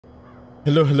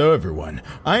Hello everyone.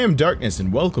 I am Darkness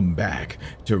and welcome back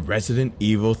to Resident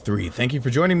Evil 3. Thank you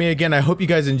for joining me again. I hope you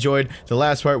guys enjoyed the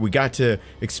last part. We got to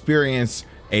experience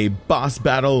a boss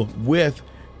battle with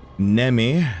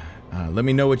Nemi. Let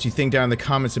me know what you think down in the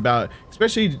comments about,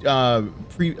 especially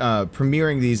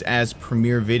premiering these as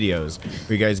premiere videos,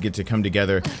 where you guys get to come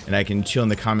together and I can chill in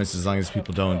the comments as long as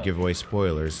people don't give away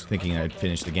spoilers, thinking I'd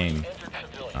finished the game.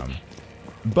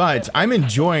 But I'm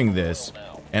enjoying this.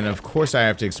 And of course I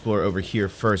have to explore over here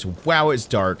first. Wow, it's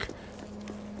dark.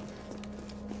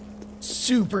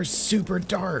 Super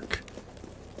dark.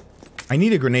 I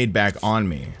need a grenade back on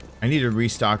me. I need to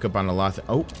restock up on a lot.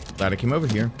 Oh, glad I came over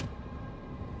here.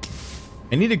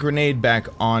 I need a grenade back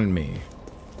on me.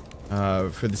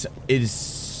 For this, it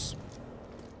is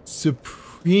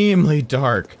supremely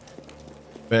dark.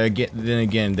 But then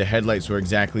again, the headlights were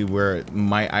exactly where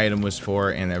my item was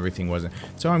for, and everything wasn't.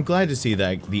 So I'm glad to see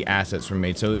that the assets were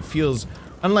made. So it feels,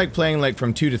 unlike playing like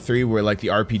from 2 to 3, where like the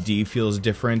RPD feels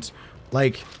different.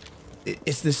 Like,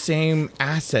 it's the same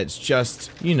assets,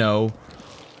 just, you know,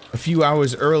 a few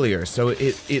hours earlier. So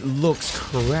it looks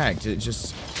correct. It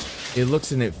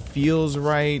looks and it feels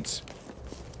right.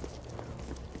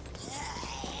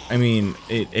 I mean,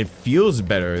 it feels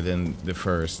better than the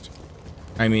first.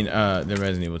 I mean, the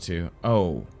Resident Evil 2.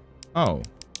 Oh.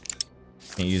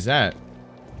 Can't use that.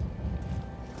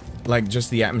 Like, just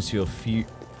the atmosphere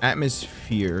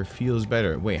feels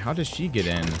better. Wait, how does she get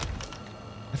in?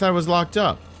 I thought it was locked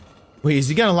up. Wait, is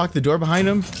he gonna lock the door behind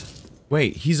him?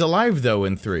 Wait, he's alive though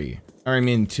in 3. Or I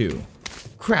mean 2.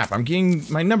 Crap, I'm getting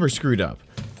my numbers screwed up.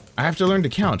 I have to learn to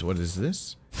count. What is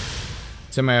this?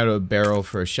 Semi-auto barrel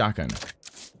for a shotgun.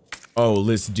 Oh,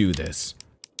 let's do this.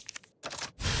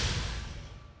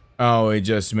 Oh, it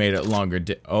just made it longer.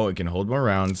 Oh, it can hold more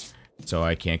rounds, so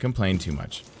I can't complain too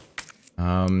much.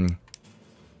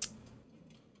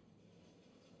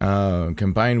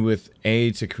 Combined with A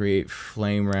to create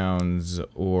flame rounds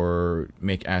or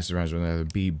make acid rounds with another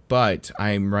B, but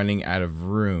I'm running out of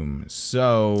room,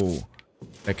 so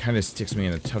that kind of sticks me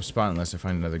in a tough spot unless I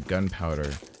find another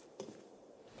gunpowder.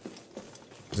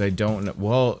 Because I don't know.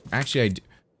 Well, actually, I do.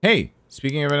 Hey,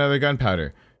 speaking of another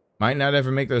gunpowder. Might not ever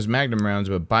make those magnum rounds,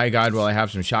 but by God, will I have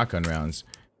some shotgun rounds.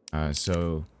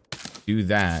 So, do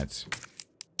that.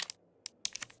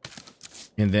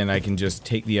 And then I can just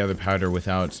take the other powder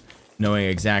without knowing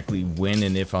exactly when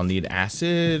and if I'll need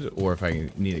acid, or if I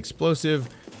need explosive.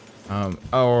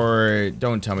 Or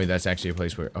don't tell me that's actually a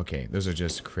place where... Okay, those are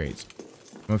just crates.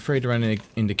 I'm afraid to run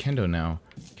into Kendo now.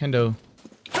 Kendo.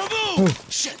 Kaboom! Oh.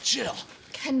 Shit, Jill.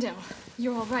 Kendo,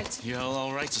 you're alright. Yeah,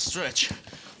 all right's a stretch.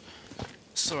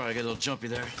 Sorry, I got a little jumpy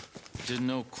there. Didn't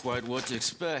know quite what to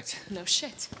expect. No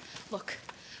shit. Look,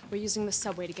 we're using the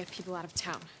subway to get people out of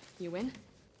town. You in?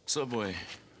 Subway.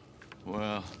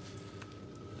 Well,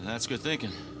 that's good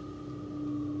thinking.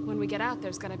 When we get out,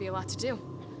 there's gonna be a lot to do.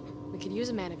 We could use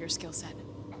a man of your skill set.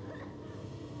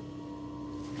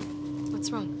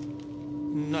 What's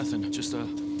wrong? Nothing. Just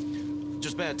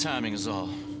bad timing is all.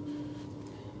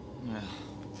 Yeah.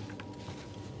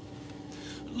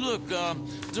 Look,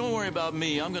 don't worry about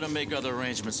me. I'm gonna make other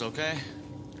arrangements, okay?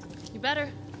 You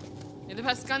better. You're the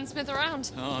best gunsmith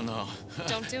around. Oh, no.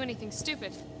 Don't do anything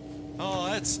stupid. Oh,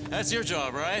 that's your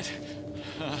job, right?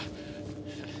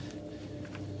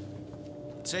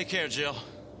 Take care, Jill.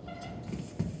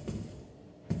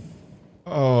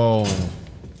 Oh. If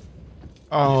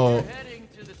you're heading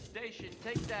to the station,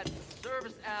 take that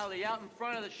service alley out in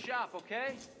front of the shop,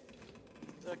 okay?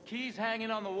 The key's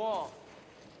hanging on the wall.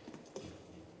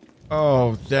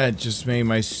 Oh, that just made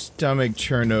my stomach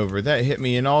churn over. That hit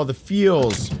me in all the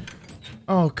feels.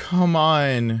 Oh, come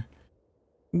on.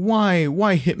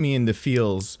 Why hit me in the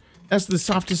feels? That's the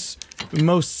softest,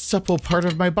 most supple part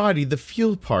of my body, the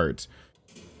feel part.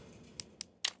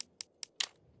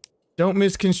 Don't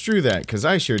misconstrue that, because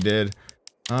I sure did.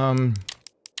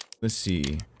 Let's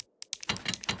see.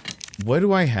 What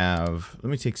do I have? Let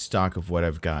me take stock of what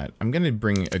I've got. I'm gonna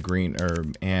bring a green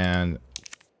herb and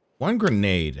 1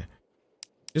 grenade.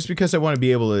 Just because I want to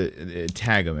be able to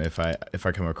tag them if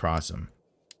I come across them.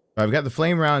 But I've got the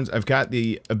flame rounds. I've got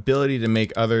the ability to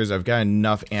make others. I've got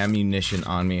enough ammunition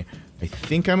on me. I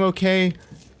think I'm okay.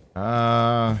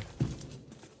 And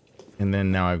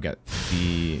then now I've got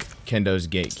the Kendo's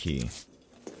gate key.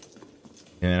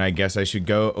 And then I guess I should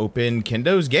go open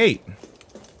Kendo's gate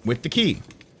with the key.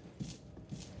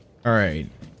 All right.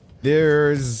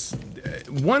 There's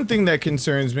one thing that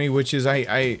concerns me, which is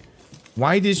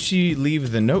why did she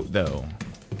leave the note, though?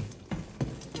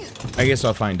 I guess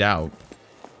I'll find out.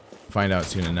 Find out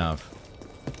soon enough.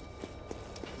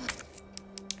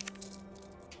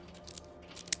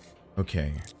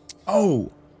 Okay.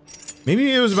 Oh!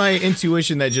 Maybe it was my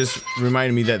intuition that just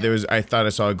reminded me that there was, I thought I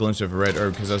saw a glimpse of a red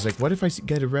herb, because I was like, what if I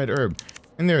get a red herb?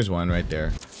 And there's one right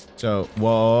there. So,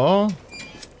 whoa.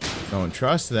 Don't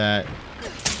trust that.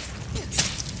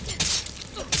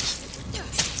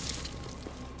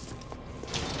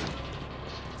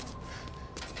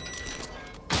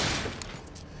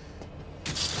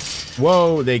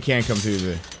 Whoa, they can't come through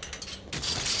the...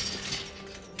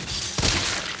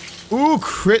 Ooh,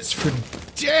 crits for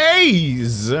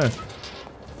days!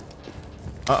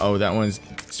 Uh-oh, that one's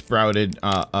sprouted,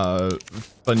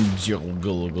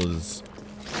 fungicles.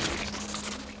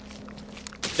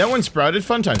 That one sprouted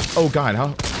fun times. Oh god,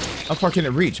 how far can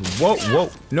it reach? Whoa, whoa.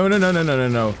 No, no, no, no, no, no,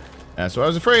 no. That's what I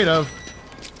was afraid of.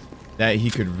 That he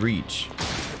could reach.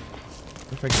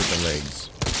 What if I get the legs?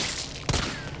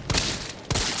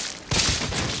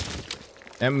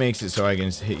 That makes it so I can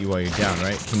just hit you while you're down,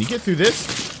 right? Can you get through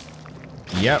this?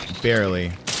 Yep,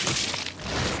 barely.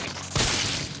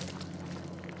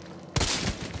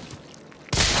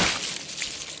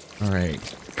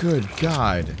 Alright. Good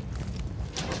God.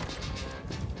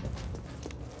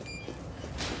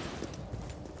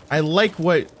 I like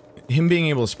what him being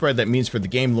able to spread that means for the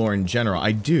game lore in general.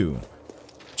 I do.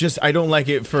 Just, I don't like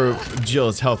it for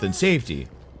Jill's health and safety.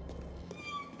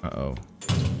 Uh-oh.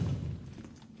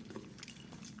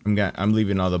 I'm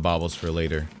leaving all the baubles for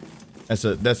later. That's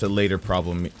a later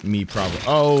problem, me problem.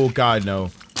 Oh God, no.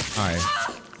 Hi.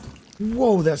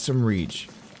 Whoa, that's some reach.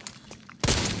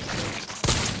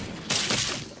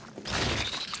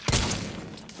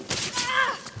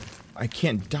 I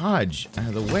can't dodge out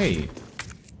of the way.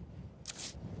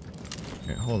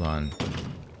 Okay, hold on.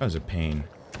 That was a pain.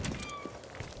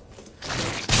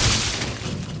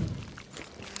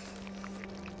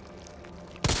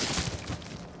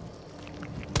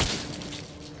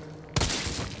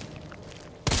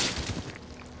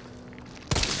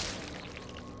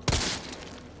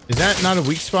 Is that not a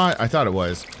weak spot? I thought it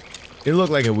was. It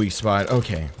looked like a weak spot.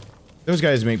 Okay. Those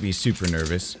guys make me super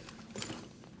nervous.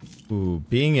 Ooh,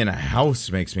 being in a house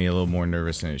makes me a little more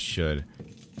nervous than it should.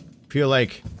 I feel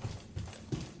like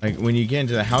when you get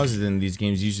into the houses in these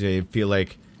games, usually I feel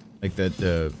like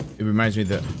it reminds me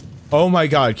that, oh my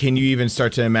God, can you even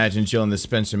start to imagine Jill in the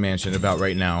Spencer mansion about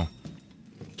right now?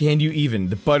 Can you even?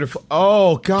 The butterfly,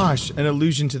 oh gosh, an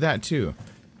allusion to that too.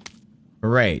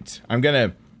 Right,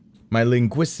 my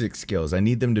linguistic skills, I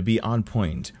need them to be on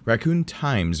point. Raccoon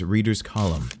Times Reader's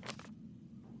Column.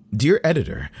 Dear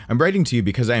Editor, I'm writing to you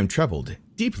because I am troubled,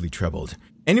 deeply troubled.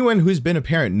 Anyone who's been a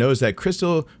parent knows that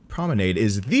Crystal Promenade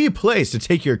is the place to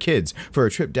take your kids for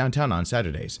a trip downtown on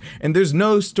Saturdays. And there's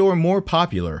no store more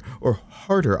popular or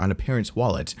harder on a parent's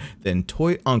wallet than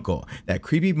Toy Uncle, that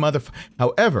creepy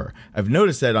However, I've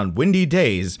noticed that on windy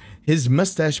days, his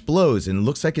mustache blows and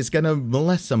looks like it's gonna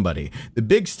molest somebody. The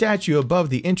big statue above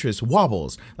the entrance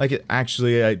wobbles. Like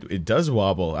it does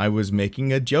wobble. I was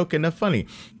making a joke and a funny.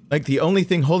 Like the only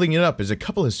thing holding it up is a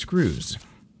couple of screws.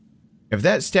 If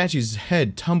that statue's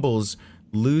head tumbles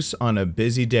loose on a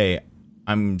busy day,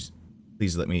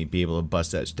 please let me be able to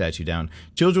bust that statue down.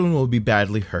 Children will be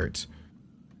badly hurt.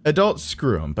 Adults,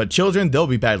 screw them, but children, they'll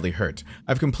be badly hurt.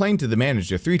 I've complained to the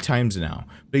manager 3 times now,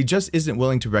 but he just isn't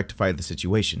willing to rectify the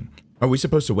situation. Are we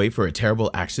supposed to wait for a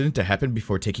terrible accident to happen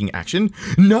before taking action?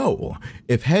 No!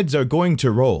 If heads are going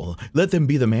to roll, let them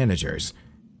be the managers.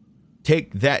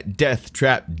 Take that death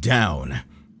trap down.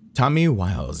 Tommy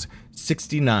Wiles,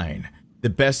 69. The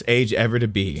best age ever to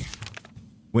be.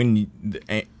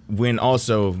 When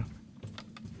also,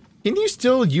 can you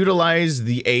still utilize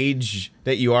the age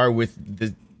that you are with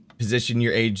the position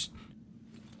your age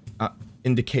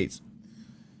indicates?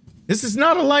 This is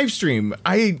not a live stream.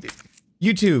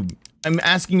 YouTube. I'm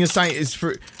asking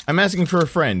I'm asking for a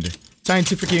friend.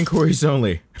 Scientific inquiries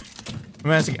only.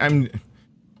 I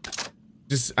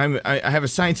have a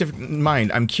scientific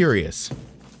mind. I'm curious.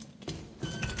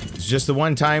 It's just the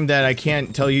one time that I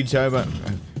can't tell you about.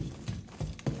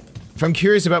 If I'm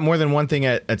curious about more than one thing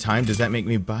at a time, does that make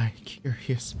me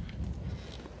bi-curious?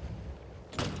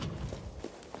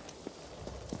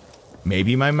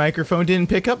 Maybe my microphone didn't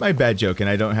pick up my bad joke and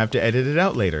I don't have to edit it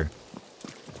out later.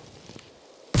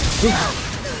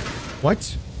 What?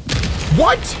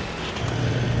 What?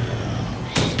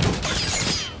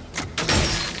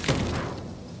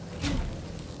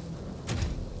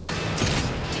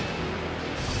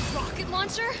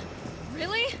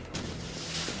 Really?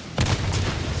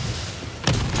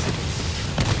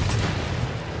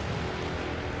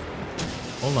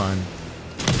 Hold on.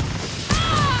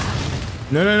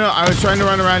 No, no, no. I was trying to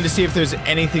run around to see if there's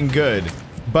anything good,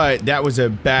 but that was a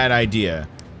bad idea.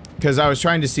 Because I was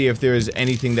trying to see if there was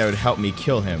anything that would help me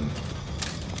kill him.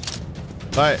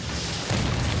 But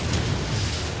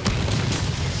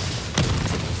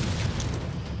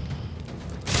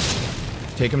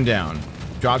Take him down.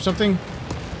 Drop something?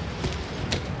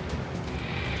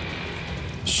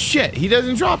 Shit, he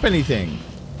doesn't drop anything.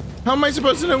 How am I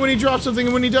supposed to know when he drops something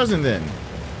and when he doesn't then?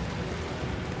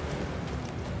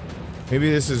 Maybe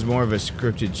this is more of a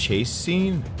scripted chase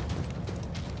scene?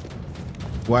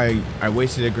 Why, I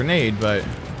wasted a grenade, but...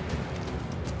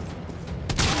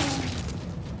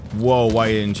 Whoa, why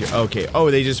didn't you? Okay,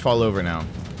 oh, they just fall over now.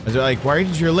 I was like, why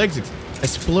did your legs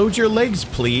explode your legs,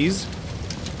 please?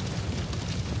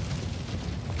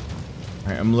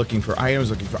 Alright, I'm looking for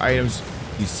items,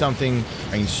 Need something.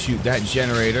 I can shoot that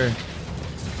generator.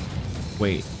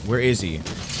 Wait, where is he?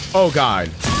 Oh, God.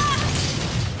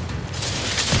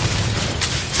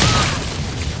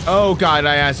 Oh, God,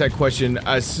 I asked that question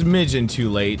a smidgen too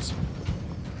late.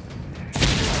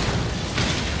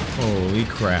 Holy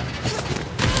crap.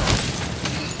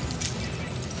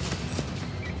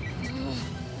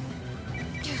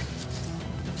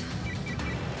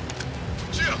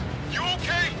 Jill, you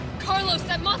okay? Carlos,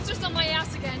 that monster's on my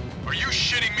ass again. Are you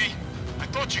shitting me? I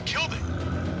thought you killed it.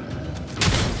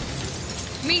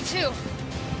 Me too.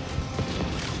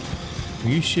 Are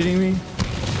you shitting me?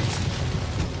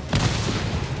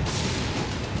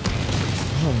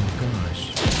 Oh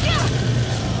gosh.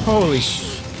 Holy sh...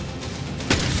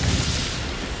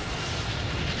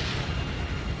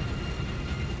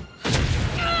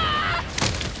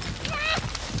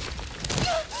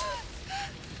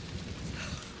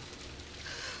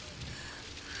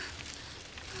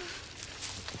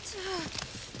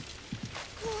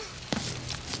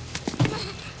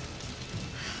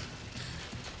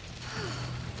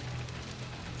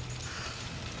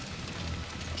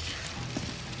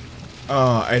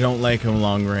 Oh, I don't like him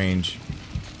long range.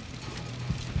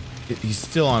 He's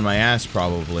still on my ass,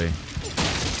 probably.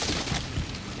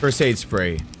 First aid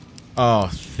spray. Oh,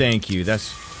 thank you.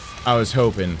 That's... I was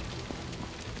hoping.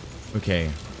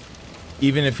 Okay.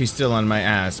 Even if he's still on my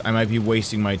ass, I might be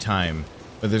wasting my time.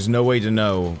 But there's no way to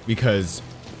know, because...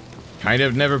 kind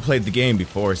of never played the game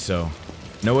before, so...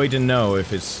 no way to know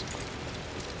if it's...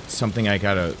 something I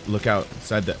gotta look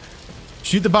outside the...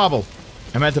 Shoot the bobble!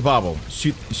 I'm at the bobble.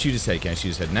 Shoot his head. Can I shoot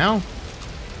his head now?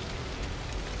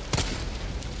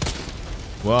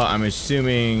 Well, I'm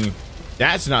assuming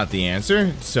that's not the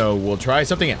answer, so we'll try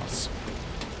something else.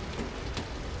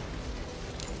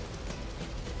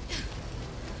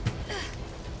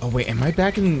 Oh wait, am I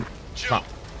back in... Jill,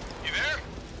 you there?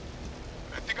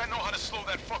 I think I know how to slow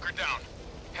that fucker down.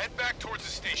 Head back towards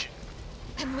the station.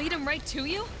 And lead him right to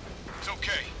you? It's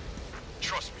okay.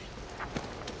 Trust me.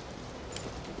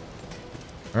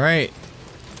 Alright.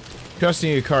 Trusting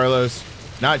you, Carlos.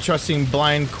 Not trusting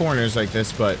blind corners like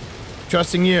this, but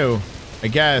trusting you, I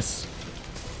guess.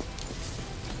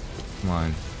 Come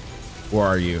on. Where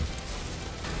are you?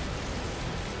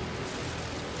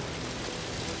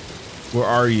 Where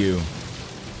are you?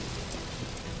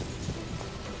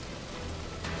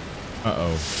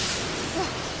 Uh-oh.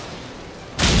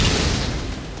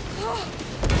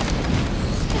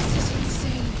 This is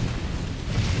insane.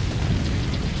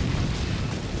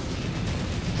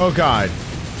 Oh God.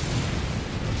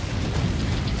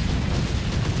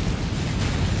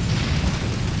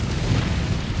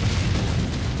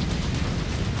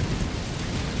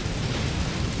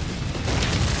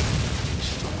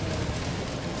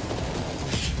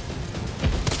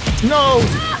 No!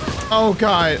 Oh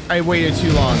God, I waited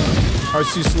too long. I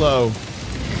was too slow.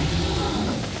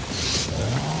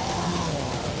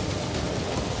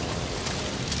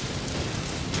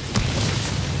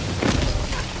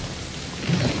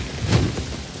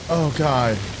 Oh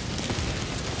God.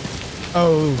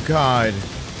 Oh God.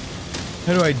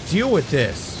 How do I deal with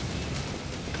this?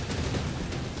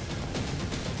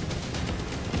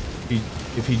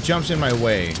 If he jumps in my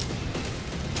way.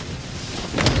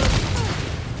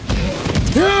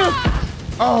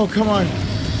 Oh, come on.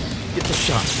 Get the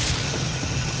shot.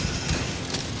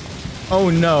 Oh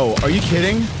no, are you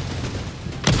kidding?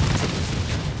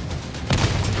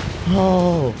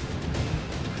 Oh.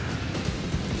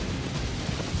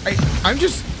 I'm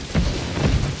just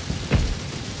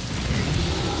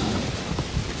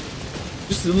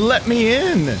let me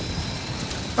in.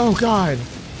 Oh God.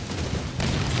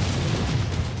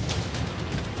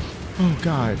 Oh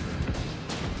God.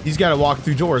 He's got to walk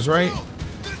through doors, right?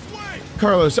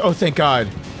 Carlos, oh thank God.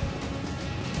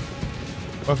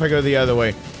 What if I go the other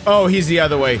way? Oh, he's the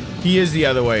other way. He is the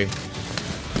other way.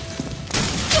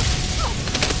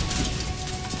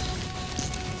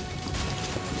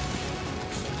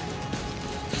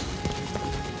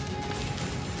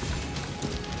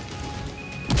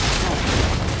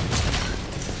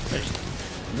 Hey,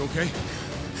 you okay?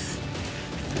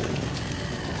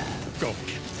 Go.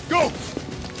 Go!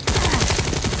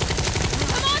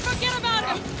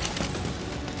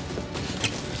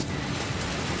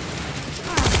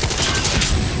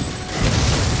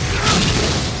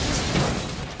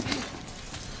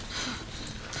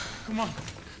 Come on.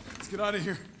 Let's get out of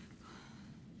here.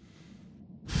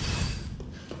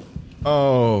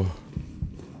 Oh,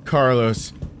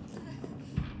 Carlos.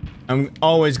 I'm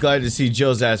always glad to see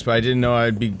Jill's ass, but I didn't know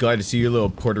I'd be glad to see your little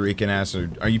Puerto Rican ass.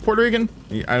 Are you Puerto Rican?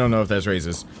 I don't know if that's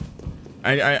racist.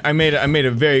 I made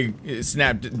a very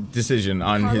snap decision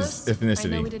on Carlos, his ethnicity. I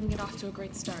know we didn't get off to a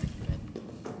great start,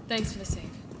 but thanks for the save.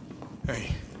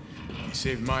 Hey, you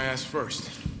saved my ass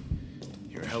first.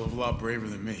 You're a hell of a lot braver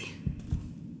than me.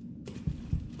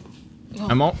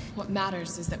 Well, what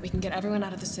matters is that we can get everyone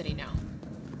out of the city now.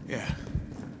 Yeah.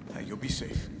 Hey, you'll be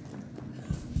safe.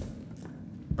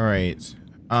 Alright.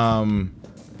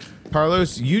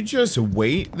 Carlos, you just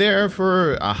wait there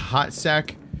for a hot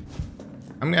sec.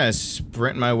 I'm gonna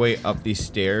sprint my way up these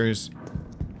stairs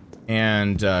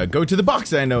and go to the box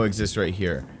that I know exists right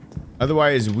here.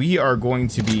 Otherwise, we are going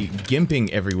to be gimping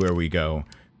everywhere we go.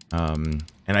 And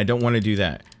I don't want to do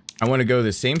that. I want to go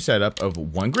the same setup of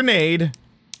one grenade.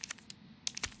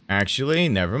 Actually,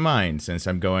 never mind. Since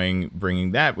I'm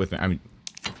bringing that with me.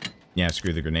 Yeah,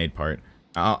 screw the grenade part.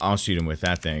 I'll shoot him with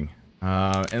that thing.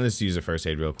 And let's use a first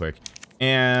aid real quick.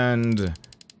 And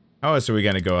how else are we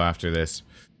gonna go after this?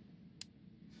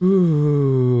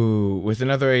 Ooh, with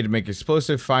another aid to make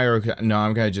explosive fire. No,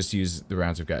 I'm gonna just use the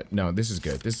rounds I've got. No, this is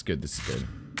good. This is good. This is good.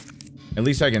 At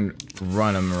least I can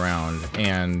run them around,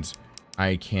 and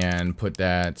I can put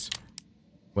that.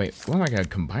 Wait, what am I gonna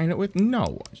combine it with?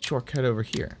 No, shortcut over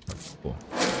here. Cool.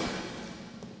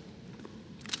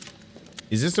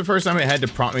 Is this the first time it had to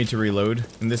prompt me to reload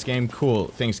in this game? Cool.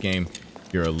 Thanks, game.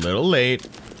 You're a little late.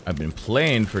 I've been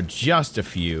playing for just a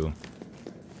few.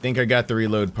 Think I got the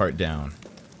reload part down.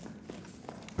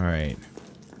 Alright.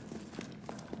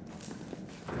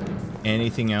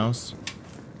 Anything else?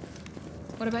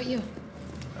 What about you?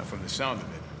 From the sound of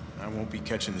it, I won't be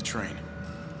catching the train.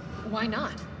 Why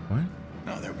not? What?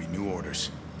 No, there'll be new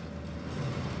orders.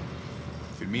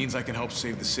 If it means I can help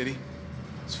save the city,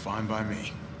 it's fine by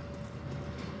me.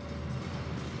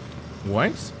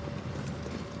 What?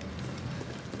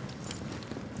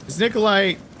 Is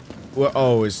Nikolai... Well,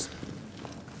 oh, is...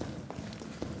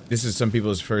 This is some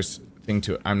people's first thing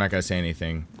to... I'm not gonna say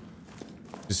anything.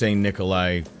 Just saying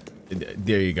Nikolai...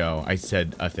 There you go. I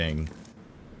said a thing.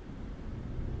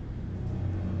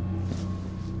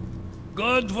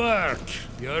 Good work.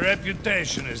 Your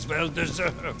reputation is well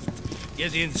deserved.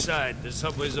 Get inside. The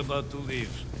subway's about to leave.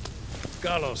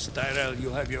 Carlos, Tyrell, you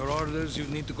have your orders. You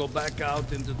need to go back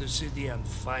out into the city and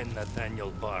find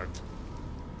Nathaniel Bard.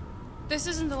 This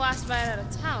isn't the last bite out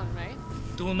of town, right?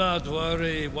 Do not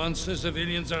worry. Once the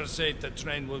civilians are safe, the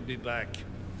train will be back.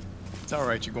 It's all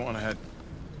right. You go on ahead.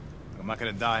 I'm not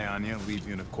gonna die on you, leave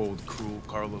you in a cold, cruel,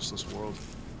 Carlosless world.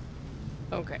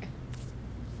 Okay.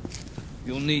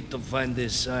 You'll need to find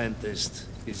this scientist.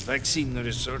 His vaccine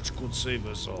research could save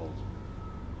us all.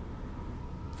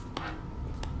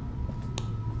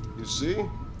 You see?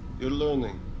 You're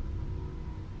learning.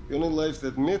 The only life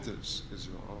that matters is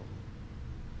your own.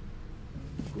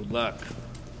 Good luck.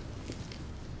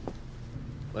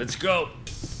 Let's go.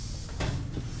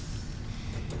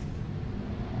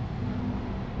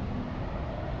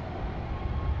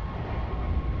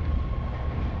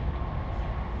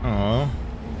 Aww.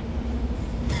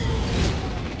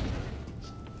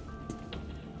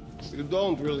 You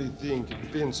don't really think a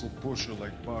pencil pusher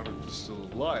like Bard is still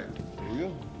alive, do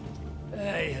you?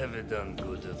 I have it on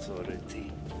good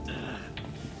authority.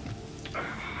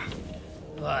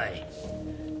 Why?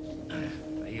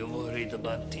 Are you worried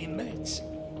about teammates?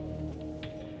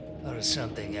 Or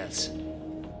something else?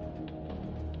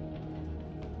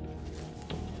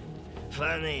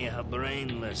 Funny how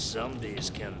brainless zombies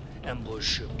can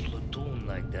ambush a platoon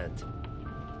like that.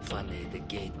 Funny the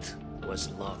gate was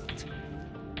locked.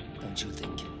 Don't you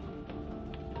think?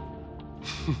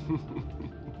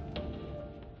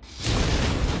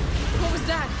 What was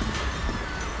that?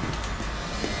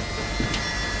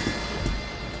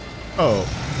 Oh.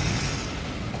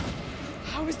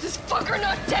 How is this fucker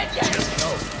not dead yet? Just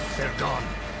go. They're gone.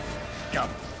 Come,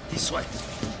 this way.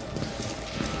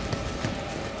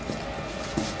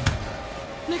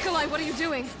 Nikolai, what are you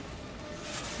doing?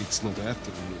 It's not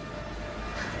after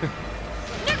you.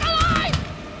 Nikolai!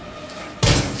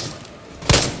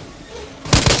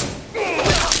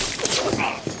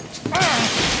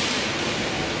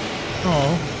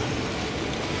 Oh.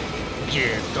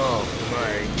 Get off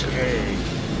my train.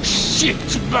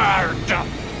 Shit, Bard!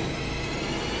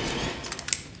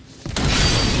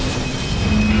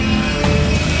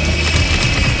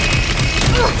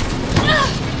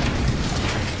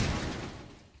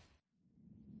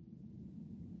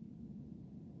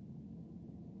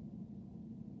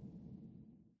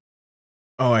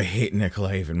 Oh, I hate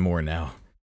Nikolai even more now.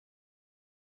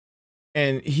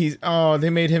 And he's, oh, they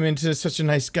made him into such a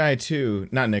nice guy too.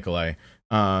 Not Nikolai.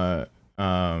 Oh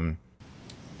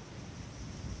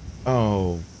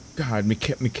God,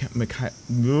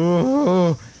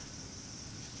 oh.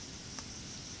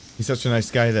 He's such a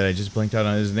nice guy that I just blanked out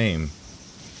on his name.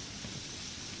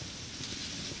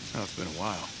 Oh, it's been a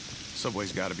while.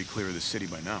 Subway's got to be clear of the city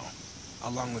by now.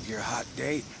 Along with your hot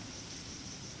date?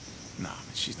 Nah,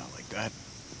 she's not like that.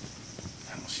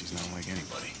 Hell, she's not like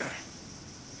anybody.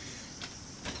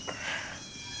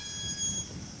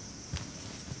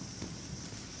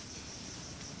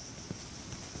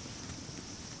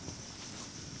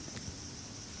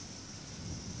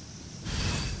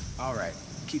 All right,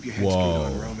 keep your head screwed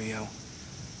on, Romeo.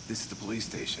 This is the police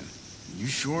station. You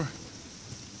sure?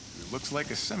 It looks like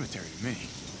a cemetery to me.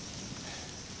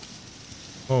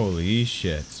 Holy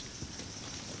shit.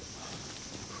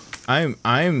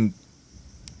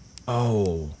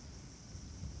 Oh.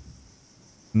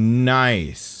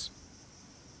 Nice.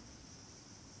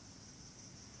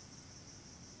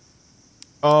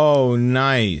 Oh,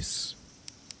 nice.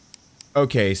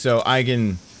 Okay, so I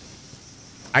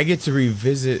get to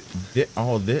revisit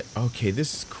all this. Okay,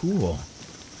 this is cool.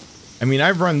 I mean,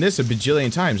 I've run this a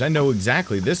bajillion times. I know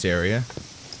exactly this area.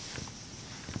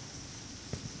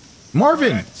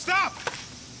 Marvin! Right, stop!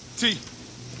 T.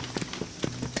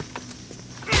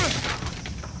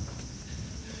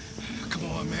 Come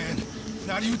on, man.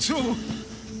 Not you too.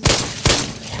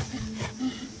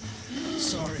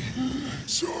 Sorry.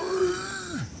 Sorry.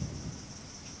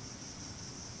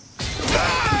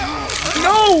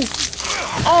 No!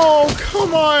 Oh,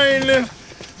 come on!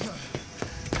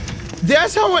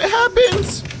 That's how it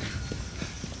happens!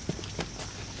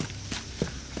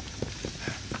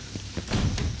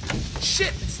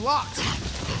 Shit, it's locked.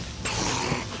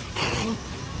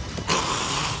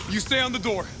 You stay on the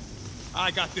door.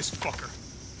 I got this fucker.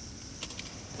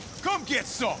 Come get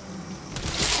some!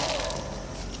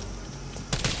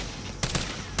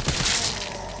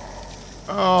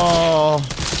 Oh.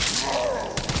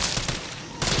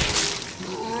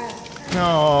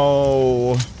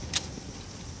 No.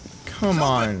 Come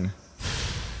on.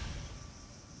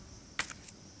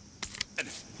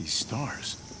 These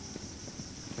stars.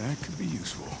 That could be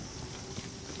useful.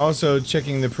 Also,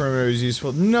 checking the perimeter is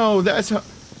useful. No, that's how...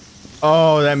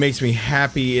 Oh, that makes me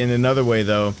happy in another way,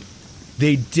 though.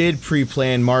 They did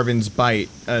pre-plan Marvin's bite.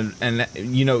 And,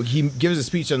 you know, he gives a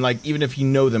speech on, like, even if you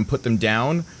know them, put them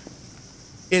down.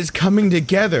 It's coming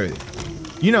together.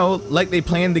 You know, like they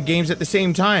planned the games at the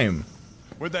same time.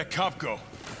 Where'd that cop go?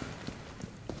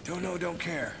 Don't know, don't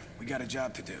care. We got a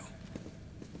job to do.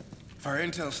 If our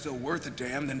intel's still worth a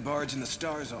damn, then Bard's in the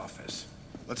STARS office.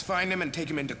 Let's find him and take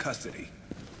him into custody.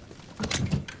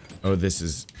 Oh, this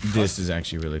is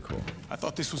actually really cool. I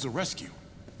thought this was a rescue.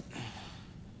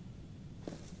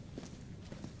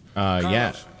 Yeah.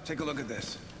 Carlos, take a look at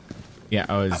this. Yeah,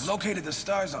 I've located the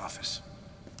STARS office.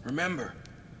 Remember,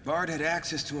 Bard had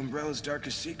access to Umbrella's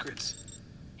darkest secrets.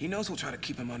 He knows we'll try to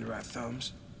keep him under our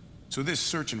thumbs. So this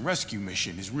search and rescue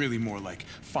mission is really more like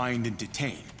find and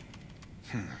detain.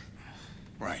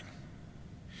 Right.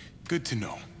 Good to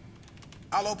know.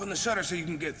 I'll open the shutter so you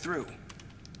can get through.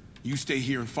 You stay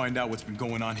here and find out what's been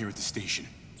going on here at the station.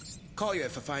 Call you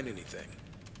if I find anything.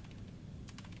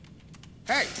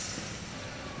 Hey!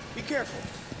 Be careful.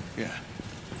 Yeah.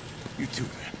 You too,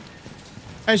 man.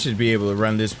 I should be able to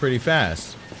run this pretty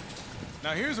fast.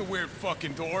 Now here's a weird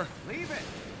fucking door. Leave it.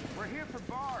 We're here for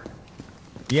Bard.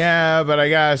 Yeah, but I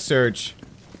gotta search.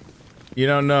 You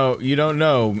don't know. You don't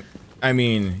know. I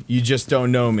mean, you just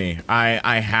don't know me.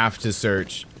 I have to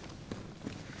search.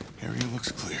 Area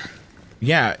looks clear.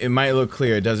 Yeah, it might look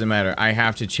clear. It doesn't matter. I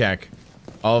have to check.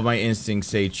 All of my instincts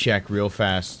say check real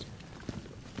fast.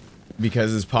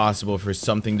 Because it's possible for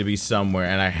something to be somewhere,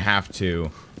 and I have to.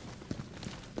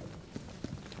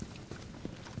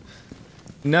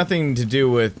 Nothing to do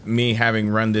with me having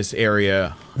run this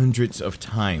area hundreds of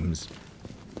times.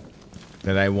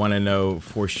 That I want to know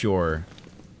for sure.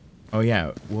 Oh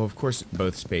yeah, well of course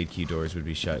both spade key doors would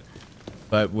be shut.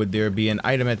 But would there be an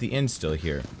item at the end still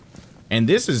here? And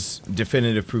this is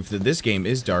definitive proof that this game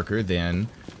is darker than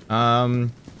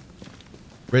Resident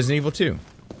Evil 2.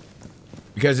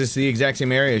 Because it's the exact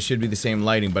same area, it should be the same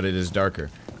lighting, but it is darker.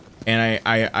 And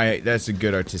I that's a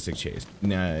good artistic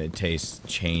taste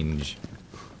change.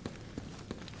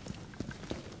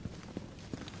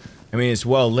 I mean, it's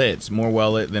well lit. It's more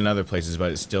well lit than other places,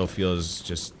 but it still feels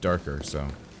just darker, so.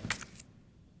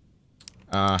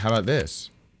 How about this?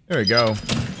 There we go.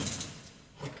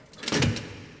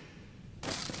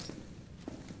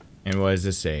 And what does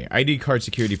this say? ID card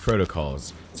security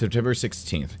protocols. September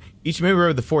 16th. Each member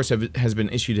of the force has been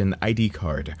issued an ID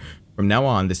card. From now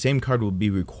on, the same card will be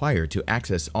required to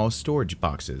access all storage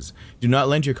boxes. Do not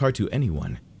lend your card to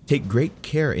anyone. Take great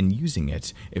care in using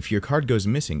it. If your card goes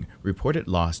missing, report it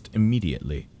lost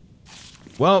immediately.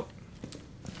 Well,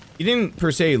 he didn't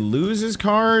per se lose his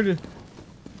card,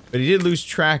 but he did lose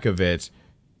track of it.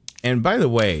 And by the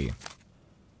way,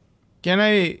 can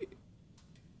I...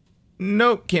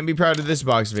 Nope, can't be proud of this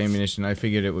box of ammunition. I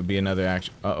figured it would be another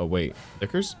action. Uh-oh, wait.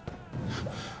 Liquors?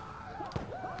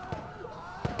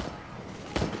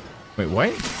 Wait, what?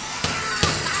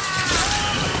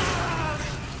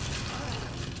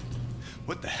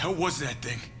 What the hell was that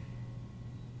thing?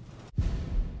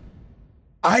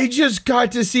 I just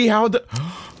got to see how the...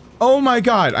 Oh my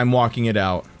god, I'm walking it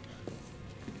out.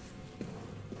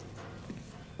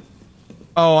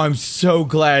 Oh, I'm so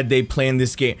glad they planned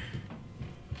this game.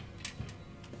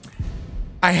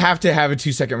 I have to have a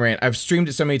 2-second rant. I've streamed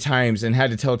it so many times and had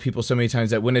to tell people so many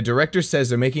times that when a director says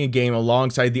they're making a game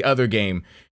alongside the other game,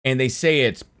 and they say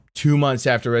it 2 months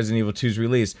after Resident Evil 2's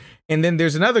release, and then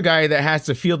there's another guy that has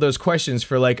to field those questions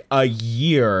for like a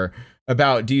year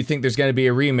about, do you think there's going to be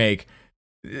a remake?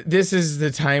 This is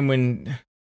the time when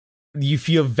you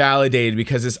feel validated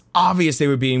because it's obvious they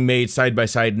were being made side by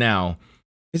side now.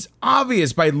 It's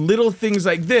obvious by little things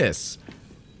like this.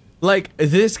 Like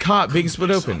this cop being split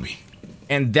open.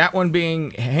 And that one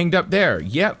being hanged up there.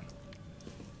 Yep.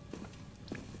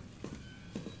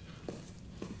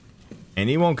 And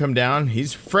he won't come down.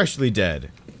 He's freshly dead.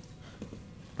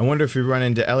 I wonder if we run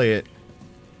into Elliot.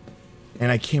 And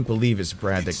I can't believe it's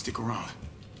Brad that... Stick around.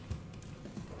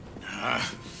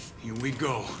 Here we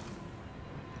go.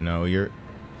 No, you're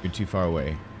too far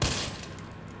away.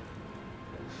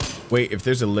 Wait, if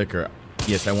there's a liquor...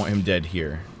 Yes, I want him dead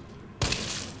here.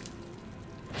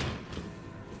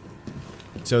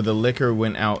 So the liquor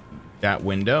went out that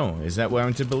window? Is that what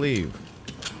I'm to believe?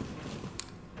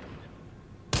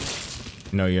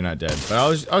 No, you're not dead.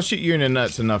 But I'll shoot you in the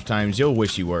nuts enough times, you'll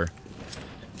wish you were.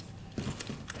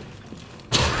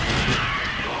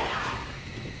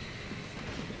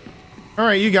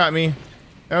 Alright, you got me.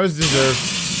 That was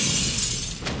deserved.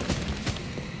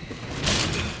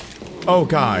 Oh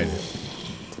god.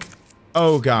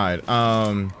 Oh god.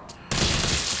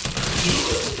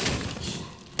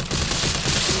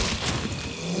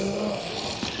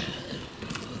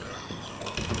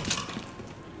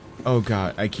 Oh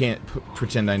god, I can't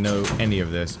pretend I know any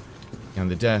of this. On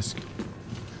the desk.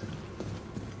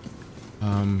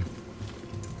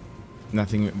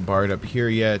 Nothing barred up here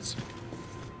yet.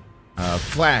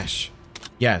 Flash.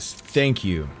 Yes, thank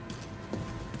you.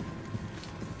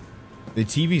 The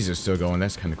TVs are still going,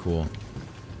 that's kind of cool.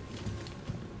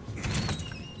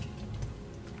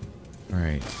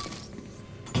 Alright.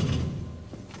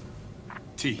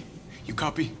 T, you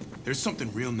copy? There's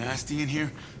something real nasty in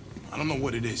here. I don't know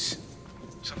what it is.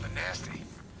 Something nasty.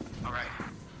 All right.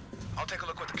 I'll take a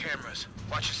look with the cameras.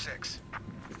 Watch your 6.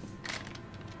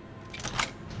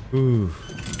 Ooh.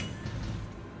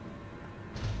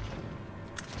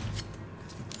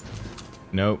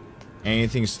 Nope.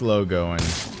 Anything slow going.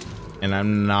 And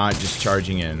I'm not just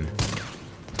charging in.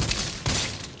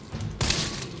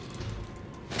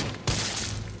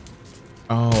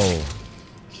 Oh.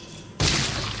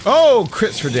 Oh,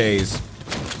 crits for days.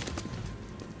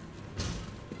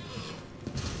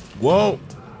 Whoa.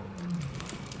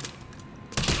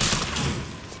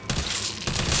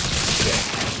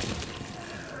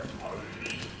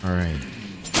 All right.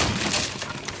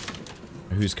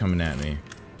 Who's coming at me?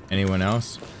 Anyone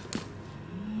else?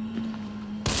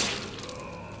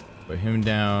 Put him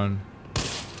down.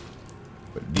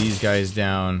 Put these guys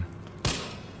down.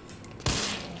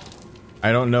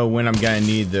 I don't know when I'm gonna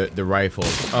need the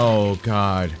rifles. Oh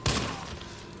god.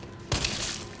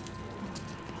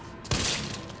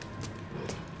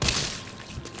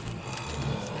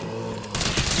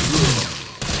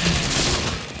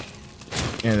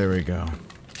 Yeah, there we go.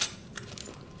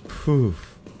 Phew.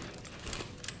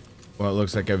 Well, it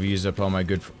looks like I've used up all my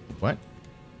good... What?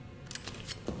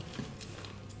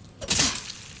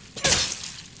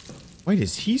 Why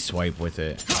does he swipe with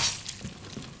it?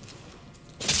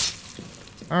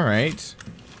 Alright.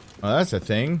 Well, that's a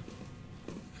thing.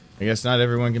 I guess not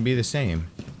everyone can be the same.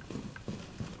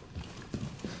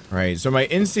 Alright, so my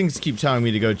instincts keep telling me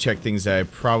to go check things that I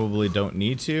probably don't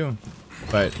need to.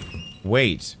 But,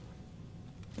 wait.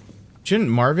 Shouldn't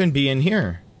Marvin be in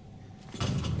here?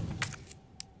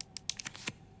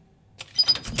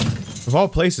 Of all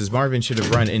places, Marvin should have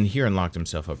run in here and locked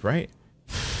himself up, right?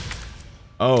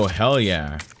 Oh, hell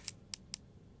yeah.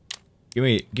 Give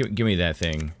me that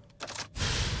thing.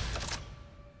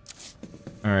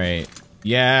 Alright.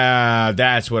 Yeah,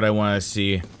 that's what I want to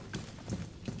see.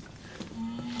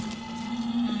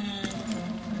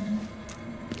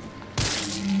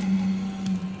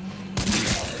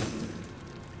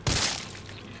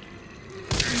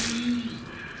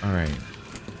 Alright.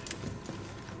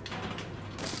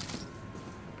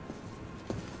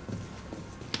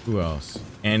 Who else?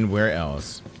 And where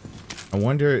else? I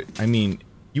wonder, I mean,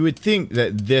 you would think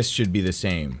that this should be the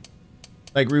same.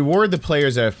 Like, reward the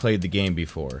players that have played the game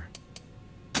before.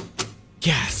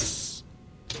 Yes!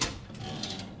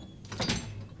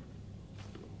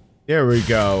 There we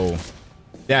go.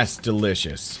 That's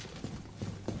delicious.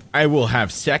 I will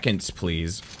have seconds,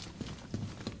 please.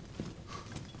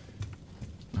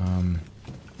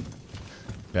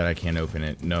 Bet I can't open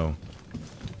it. No.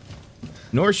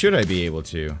 Nor should I be able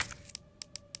to.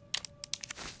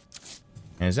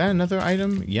 And is that another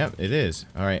item? Yep, it is.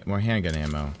 Alright, more handgun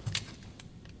ammo.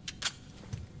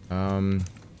 Can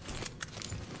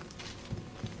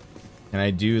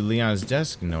I do Leon's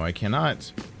desk? No, I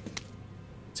cannot.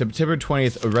 September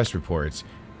 20th, arrest reports.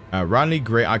 Rodney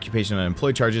Gray, occupation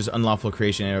unemployed charges, unlawful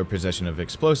creation and or possession of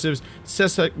explosives.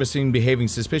 Suspect was seen behaving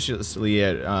suspiciously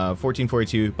at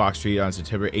 1442 Box Street on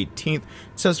September 18th.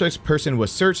 Suspect's person was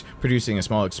searched, producing a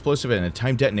small explosive and a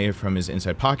time detonator from his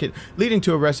inside pocket, leading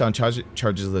to arrest on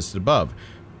charges listed above.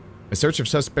 A search of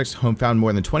suspect's home found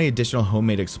more than 20 additional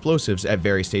homemade explosives at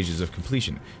various stages of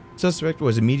completion. Suspect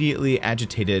was immediately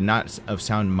agitated and not of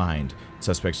sound mind.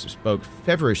 Suspect spoke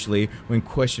feverishly when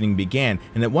questioning began,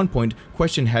 and at one point,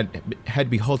 question had to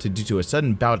be halted due to a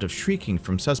sudden bout of shrieking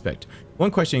from suspect.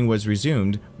 Once questioning was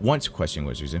resumed,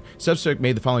 suspect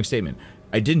made the following statement.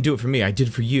 I didn't do it for me, I did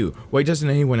it for you. Why doesn't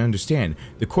anyone understand?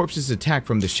 The corpses attack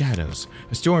from the shadows.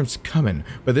 A storm's coming,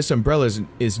 but this umbrella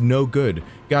is no good.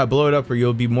 Gotta blow it up or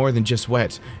you'll be more than just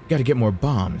wet. Gotta get more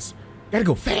bombs. Gotta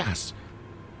go fast.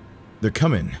 They're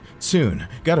coming. Soon.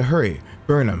 Gotta hurry.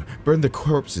 Burn them. Burn the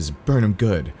corpses. Burn them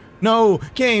good. No!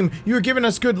 Game! You were giving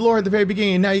us good lore at the very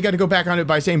beginning, and now you gotta go back on it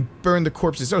by saying burn the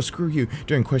corpses. Oh, screw you.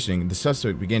 During questioning, the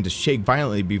suspect began to shake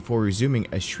violently before resuming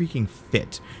a shrieking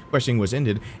fit. Questioning was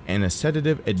ended, and a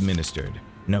sedative administered.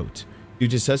 Note. Due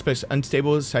to suspect's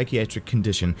unstable psychiatric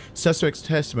condition, suspect's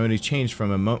testimony changed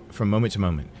from moment to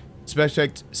moment.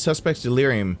 Suspect's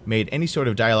delirium made any sort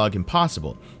of dialogue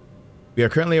impossible. We are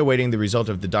currently awaiting the result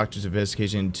of the doctor's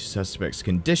investigation into suspect's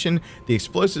condition. The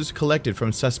explosives collected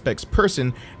from suspect's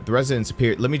person at the residence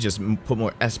appeared. Let me just put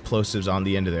more explosives on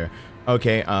the end of there.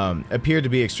 Okay, appeared to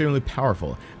be extremely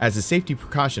powerful. As a safety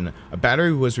precaution, a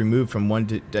battery was removed from one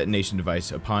detonation device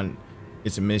upon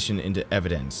its admission into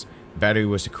evidence. The battery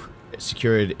was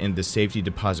secured in the safety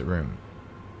deposit room.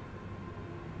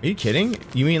 Are you kidding?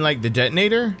 You mean like the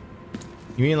detonator?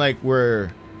 You mean like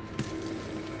we're...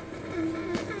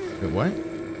 Wait, what?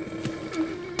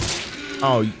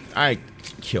 Oh, I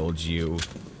killed you.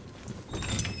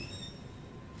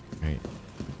 Right.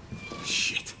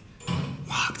 Shit.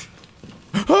 Locked.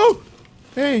 Oh!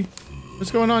 Hey! What's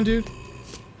going on, dude?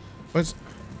 What's...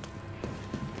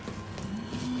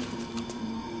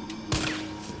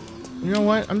 You know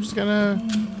what? I'm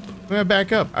gonna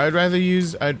back up. I'd rather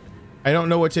use... I don't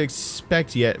know what to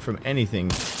expect yet from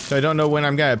anything. So I don't know when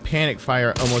I'm gonna panic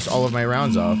fire almost all of my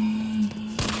rounds off.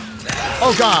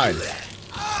 Oh god!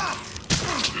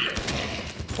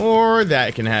 Or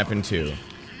that can happen too.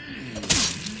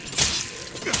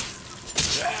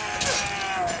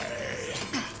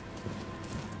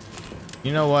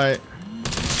 You know what?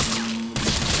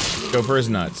 Go for his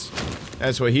nuts.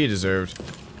 That's what he deserved.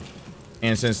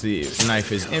 And since the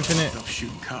knife is infinite... Stop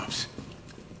shooting cops.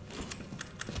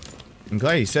 I'm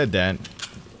glad he said that.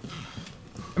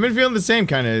 I've been feeling the same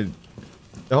kind of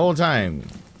the whole time.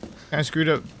 Kind of screwed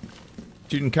up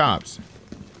shooting cops.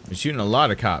 Been shooting a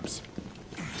lot of cops.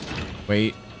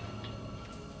 Wait.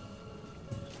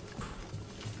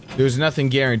 There's nothing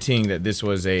guaranteeing that this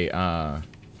was a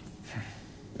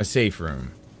safe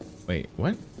room. Wait,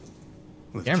 what?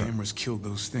 Well, if cameras killed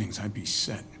those things, I'd be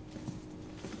set.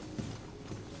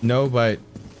 No, but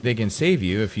they can save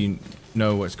you if you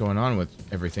know what's going on with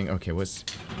everything. Okay, what's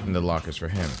in the lockers for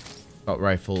him? Assault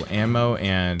rifle, ammo,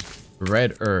 and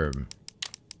red herb.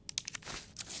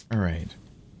 Alright.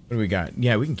 What do we got?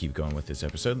 Yeah, we can keep going with this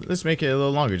episode. Let's make it a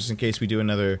little longer, just in case we do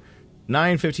another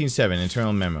 9:15:7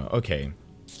 internal memo. Okay.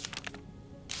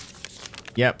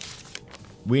 Yep.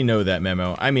 We know that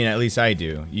memo. I mean, at least I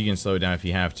do. You can slow down if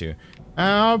you have to.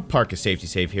 I'll park a safety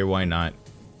save here. Why not?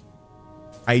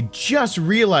 I just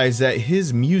realized that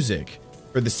his music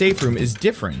for the safe room is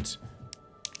different.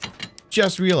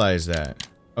 Just realized that.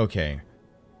 Okay.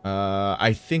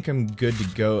 I think I'm good to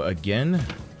go again.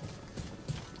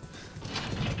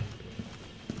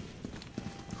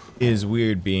 is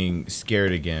weird being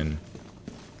scared again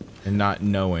and not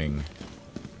knowing.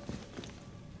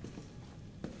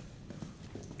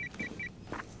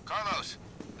 Carlos,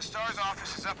 the STARS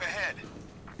office is up ahead.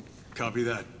 Copy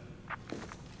that.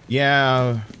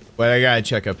 Yeah, but I gotta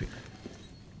check up.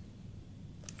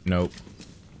 Nope.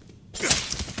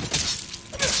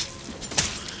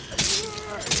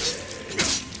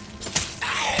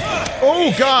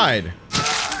 Oh, God!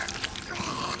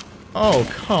 Oh,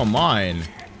 come on.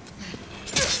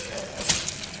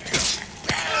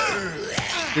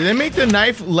 Did they make the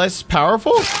knife less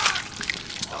powerful?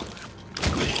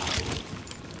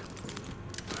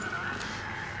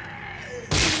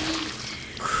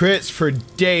 Crits for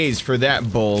days for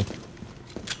that bull.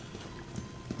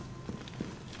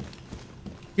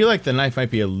 I feel like the knife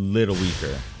might be a little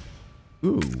weaker.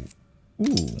 Ooh.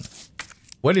 Ooh.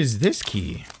 What is this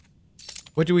key?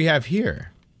 What do we have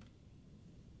here?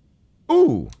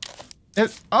 Ooh.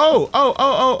 Oh.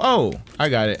 I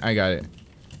got it.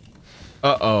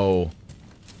 Uh-oh.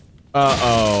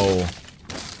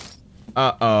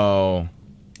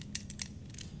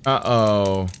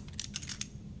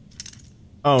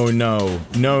 Oh no.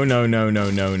 No.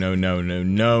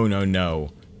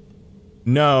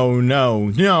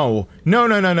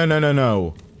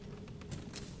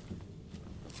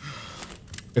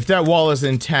 If that wall is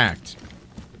intact,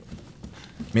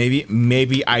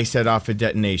 maybe I set off a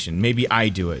detonation. Maybe I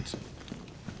do it.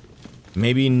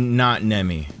 Maybe not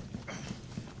Nemi.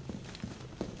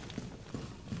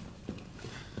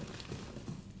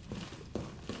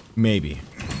 Maybe.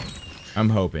 I'm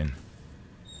hoping.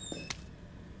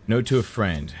 Note to a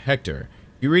friend. Hector,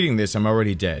 if you're reading this, I'm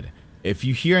already dead. If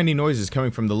you hear any noises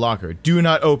coming from the locker, do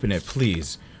not open it,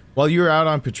 please. While you were out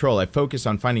on patrol, I focused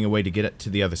on finding a way to get it to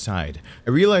the other side. I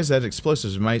realized that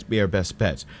explosives might be our best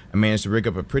bet. I managed to rig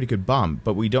up a pretty good bomb,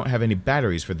 but we don't have any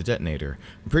batteries for the detonator.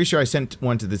 I'm pretty sure I sent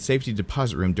one to the safety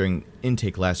deposit room during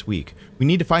intake last week. We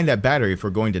need to find that battery if we're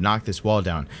going to knock this wall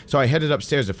down, so I headed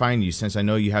upstairs to find you since I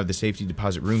know you have the safety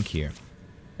deposit room key.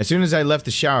 As soon as I left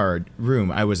the shower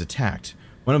room, I was attacked.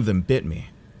 One of them bit me.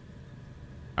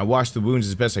 I washed the wounds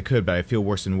as best I could, but I feel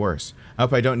worse and worse. I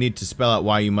hope I don't need to spell out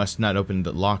why you must not open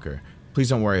the locker. Please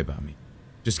don't worry about me.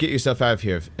 Just get yourself out of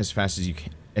here as fast as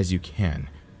you can.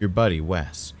 Your buddy,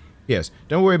 Wes. Yes,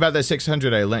 don't worry about that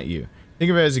 600 I lent you. Think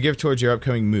of it as a gift towards your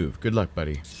upcoming move. Good luck,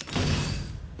 buddy.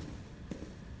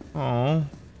 Oh.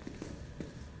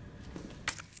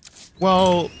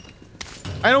 Well,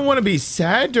 I don't want to be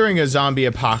sad during a zombie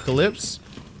apocalypse.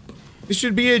 This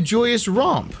should be a joyous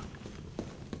romp.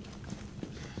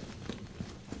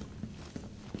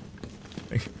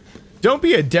 Don't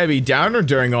be a Debbie Downer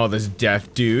during all this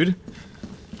death, dude.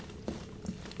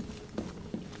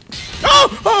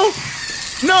 Oh! Oh!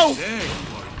 No! There you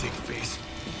are, dick face.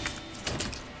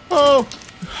 Oh!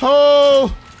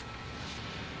 Oh!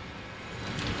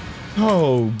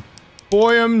 Oh,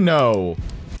 boy, no.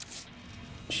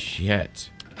 Shit.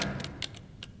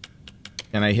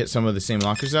 Can I hit some of the same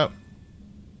lockers up?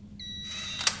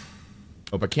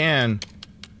 Hope I can.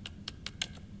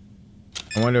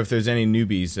 I wonder if there's any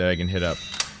newbies that I can hit up.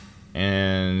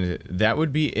 And that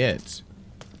would be it.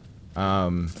 Wait,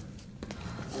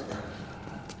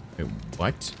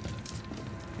 what?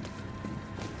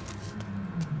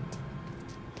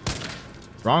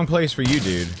 Wrong place for you,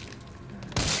 dude.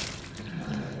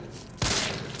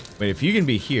 Wait, if you can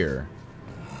be here.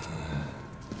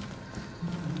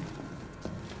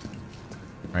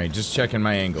 Alright, just checking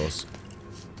my angles.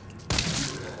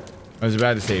 I was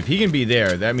about to say, if he can be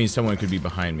there, that means someone could be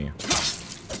behind me.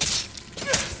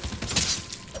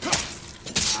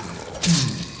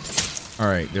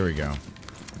 Alright, there we go.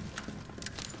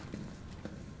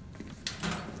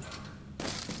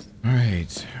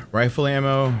 Alright, rifle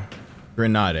ammo,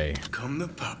 grenade. Come the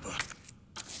papa.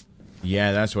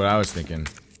 Yeah, that's what I was thinking.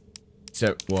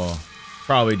 Except, well,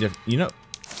 probably you know,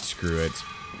 screw it.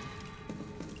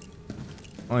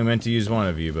 Only meant to use one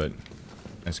of you, but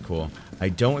that's cool. I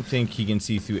don't think he can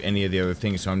see through any of the other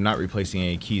things, so I'm not replacing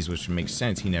any keys, which makes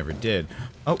sense. He never did.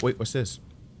 Oh, wait, what's this?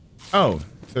 Oh,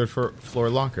 third floor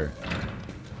locker.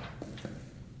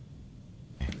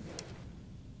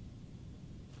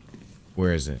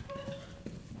 Where is it?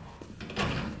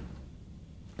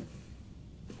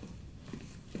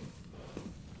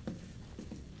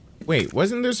 Wait,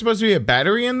 wasn't there supposed to be a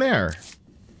battery in there?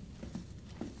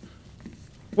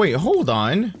 Wait, hold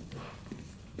on.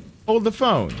 Hold the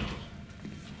phone.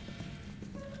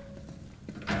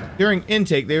 During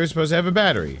intake, they were supposed to have a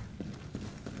battery.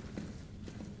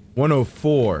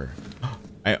 104.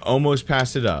 I almost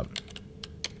passed it up.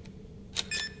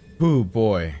 Ooh,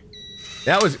 boy.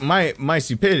 That was my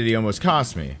stupidity almost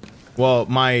cost me. Well,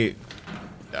 my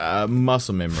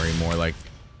muscle memory more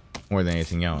than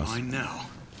anything else. Mine now.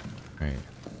 Right.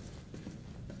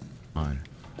 On.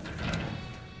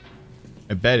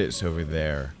 I bet it's over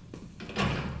there.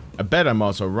 I bet I'm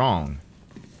also wrong.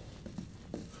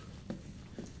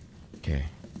 Okay.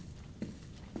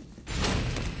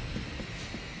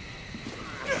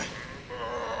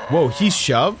 Whoa, he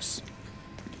shoves?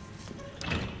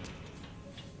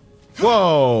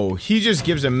 Whoa, he just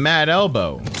gives a mad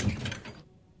elbow.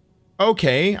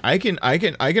 Okay, I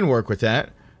can work with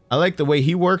that. I like the way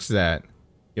he works that.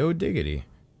 Yo diggity.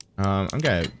 I'm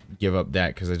gonna give up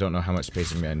that because I don't know how much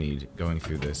space I'm gonna need going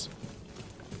through this.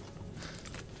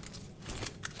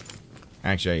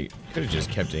 Actually, I could have just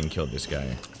kept it and killed this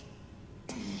guy.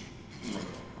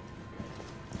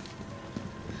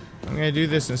 I'm gonna do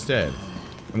this instead.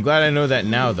 I'm glad I know that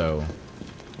now, though.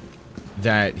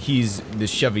 That he's the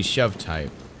shovey-shove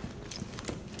type.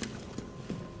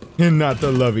 And not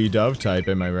the lovey-dove type,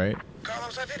 am I right?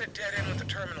 Carlos, I've hit a dead end with the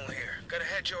terminal here. Gotta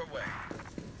head your way.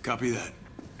 Copy that.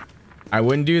 I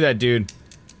wouldn't do that, dude.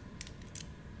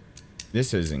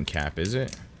 This isn't Cap, is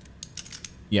it?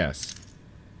 Yes.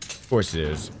 Of course it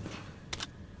is.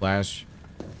 Flash.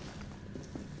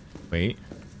 Wait.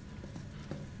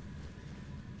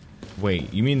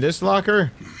 Wait, you mean this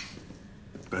locker?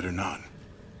 Better not.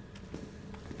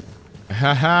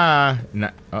 Haha.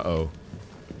 Uh-oh.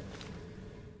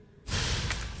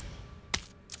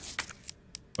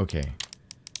 Okay.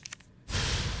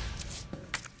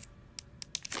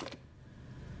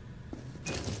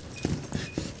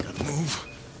 Gotta move.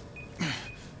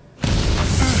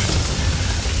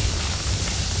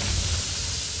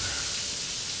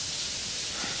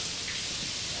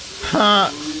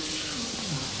 Ha!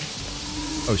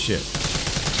 Oh shit.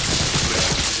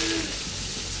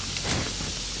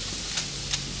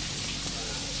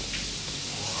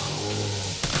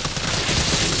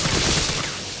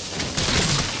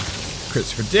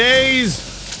 Crits for days.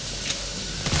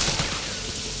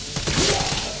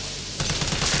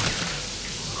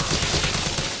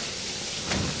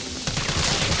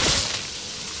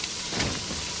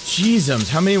 Jeezums,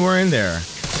 how many were in there?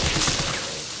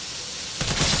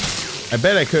 I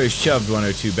bet I could have shoved 1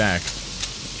 or 2 back.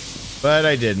 But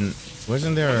I didn't.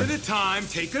 Wasn't there One at a time,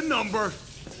 take a number.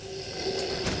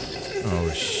 Oh,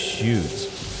 shoot.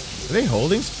 Are they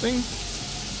holding something?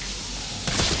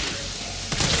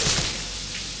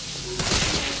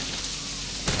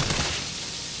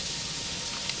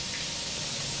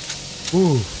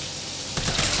 Ooh.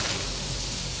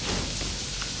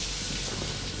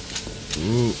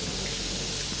 Ooh.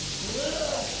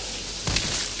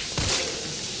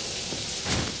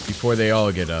 Before they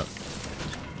all get up.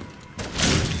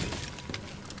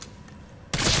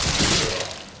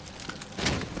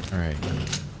 Alright.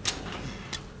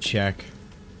 Check.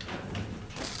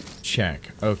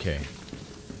 Check. Okay.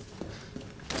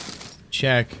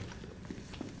 Check.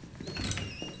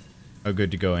 How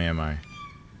good to go am I?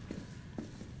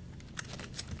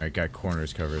 Alright, got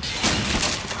corners covered.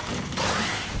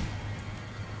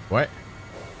 What?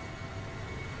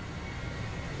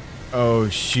 Oh,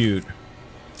 shoot.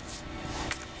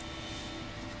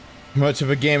 Much of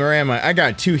a gamer am I? I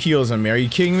got 2 heals on me. Are you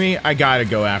kidding me? I gotta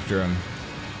go after him.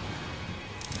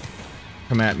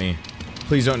 Come at me.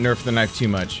 Please don't nerf the knife too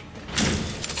much.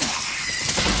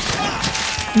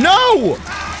 No!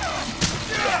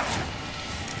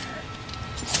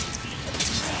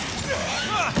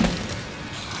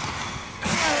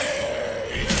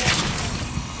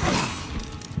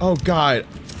 Oh god.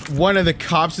 One of the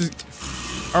cops is...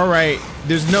 Alright.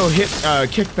 There's no hit,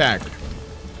 kickback.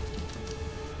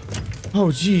 Oh,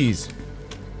 jeez.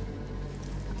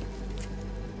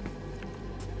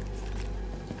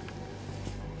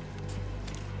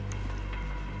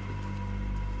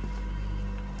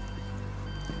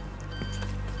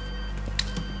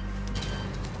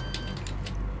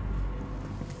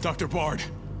 Dr. Bard.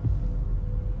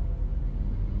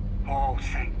 Oh,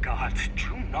 thank God. Do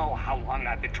you know how long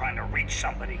I've been trying to reach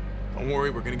somebody? Don't worry,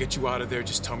 we're gonna get you out of there.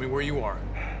 Just tell me where you are.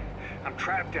 I'm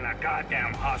trapped in a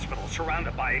goddamn hospital,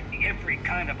 surrounded by every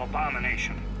kind of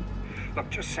abomination. Look,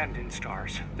 just send in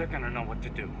stars. They're gonna know what to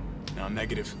do. No,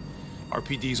 negative.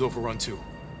 RPD's overrun too.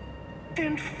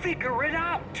 Then figure it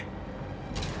out!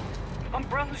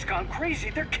 Umbrella's gone crazy.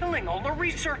 They're killing all the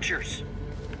researchers.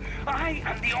 I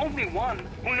am the only one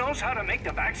who knows how to make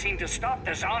the vaccine to stop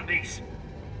the zombies.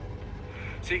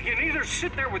 So you can either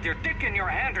sit there with your dick in your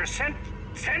hand or send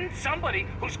somebody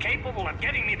who's capable of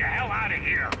getting me the hell out of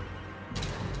here.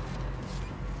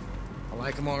 I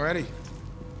like him already.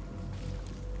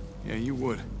 Yeah, you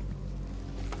would.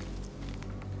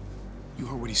 You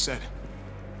heard what he said.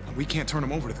 We can't turn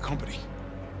him over to the company.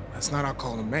 That's not our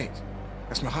call to make.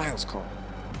 That's Mikhail's call.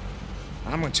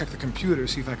 I'm gonna check the computer,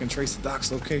 see if I can trace the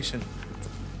doc's location.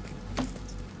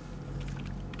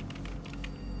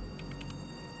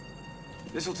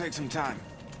 This'll take some time.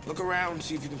 Look around,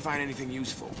 see if you can find anything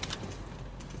useful.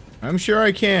 I'm sure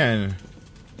I can.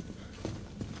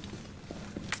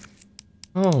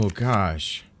 Oh,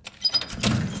 gosh.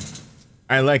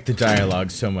 I like the dialogue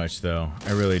so much, though.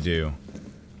 I really do.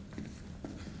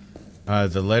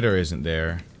 The letter isn't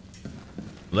there.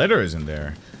 Letter isn't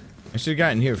there. I should have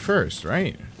gotten here first,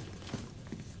 right?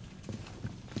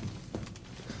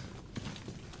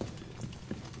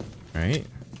 Right.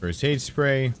 First aid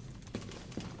spray.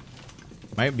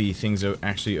 Might be things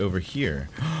actually over here.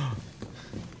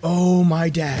 Oh, my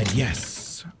dad.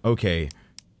 Yes. Okay.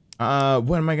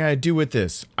 What am I gonna do with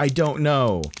this? I don't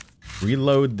know.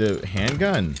 Reload the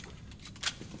handgun?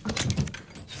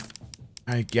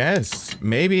 I guess.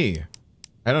 Maybe.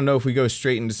 I don't know if we go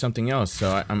straight into something else,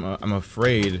 so I'm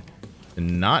afraid to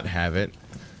not have it.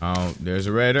 Oh, there's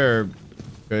a red herb.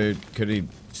 Could he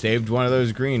saved one of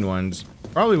those green ones?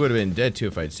 Probably would have been dead too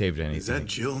if I'd saved anything. Is that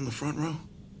Jill in the front row?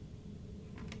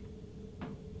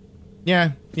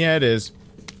 Yeah, it is.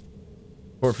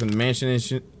 Report from the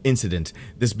mansion incident.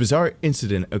 This bizarre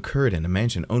incident occurred in a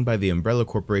mansion owned by the Umbrella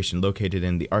Corporation located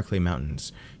in the Arklay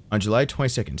Mountains. On July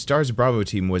 22nd, STAR's Bravo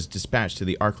team was dispatched to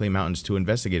the Arklay Mountains to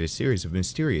investigate a series of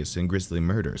mysterious and grisly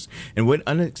murders, and went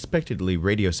unexpectedly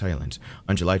radio silent.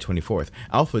 On July 24th,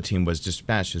 Alpha team was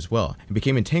dispatched as well, and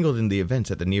became entangled in the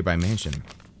events at the nearby mansion.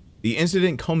 The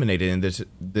incident culminated in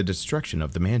the destruction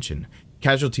of the mansion.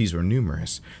 Casualties were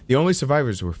numerous. The only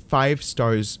survivors were 5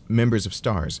 members of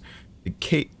STARS.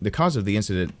 The cause of the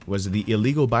incident was the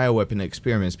illegal bioweapon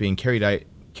experiments being carried out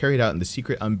in the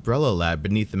secret Umbrella lab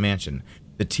beneath the mansion.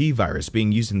 The T-virus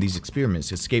being used in these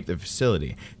experiments escaped the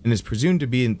facility and is presumed to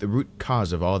be the root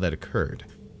cause of all that occurred.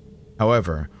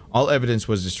 However, all evidence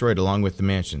was destroyed along with the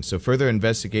mansion, so further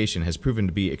investigation has proven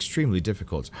to be extremely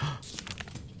difficult.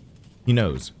 He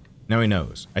knows. Now he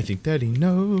knows. I think that he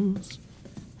knows.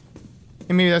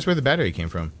 And maybe that's where the battery came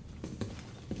from.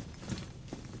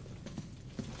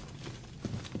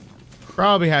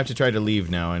 Probably have to try to leave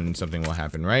now and something will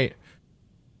happen, right?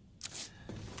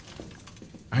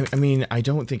 I mean, I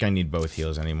don't think I need both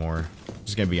heals anymore.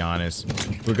 Just gonna be honest.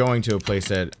 We're going to a place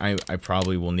that I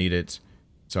probably will need it.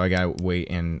 So I gotta wait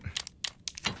and...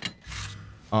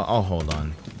 I'll hold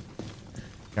on.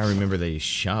 Gotta remember that he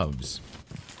shoves.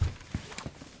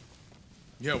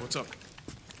 Yeah, what's up?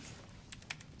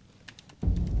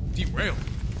 Derailed.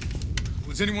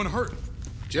 Was anyone hurt?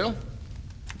 Jill?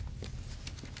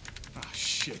 Ah,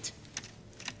 shit.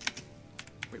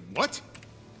 Wait, what?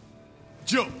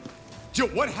 Jill! Jill,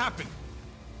 what happened?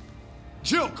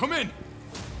 Jill, come in!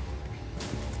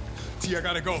 T, I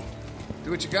gotta go.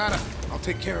 Do what you gotta. I'll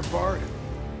take care of Bard.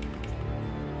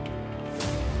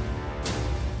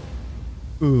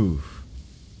 Oof.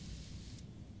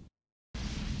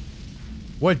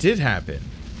 What did happen?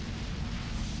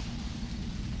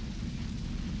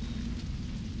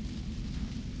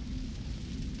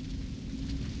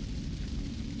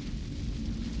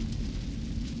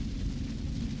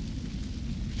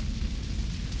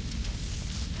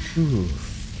 Ooh.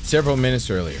 Several minutes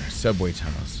earlier, subway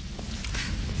tunnels.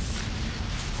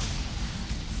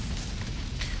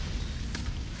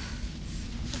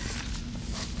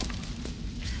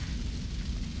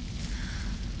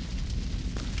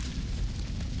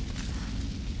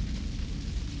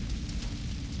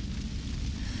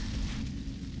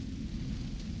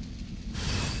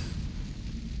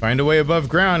 Find a way above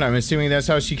ground. I'm assuming that's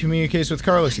how she communicates with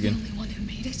Carlos again.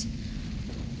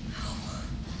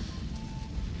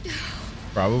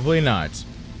 Probably not.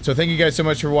 So thank you guys so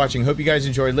much for watching. Hope you guys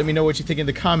enjoyed. Let me know what you think in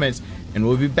the comments, and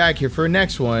we'll be back here for a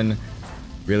next one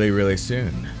really, really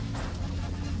soon.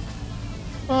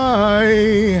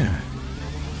 Bye.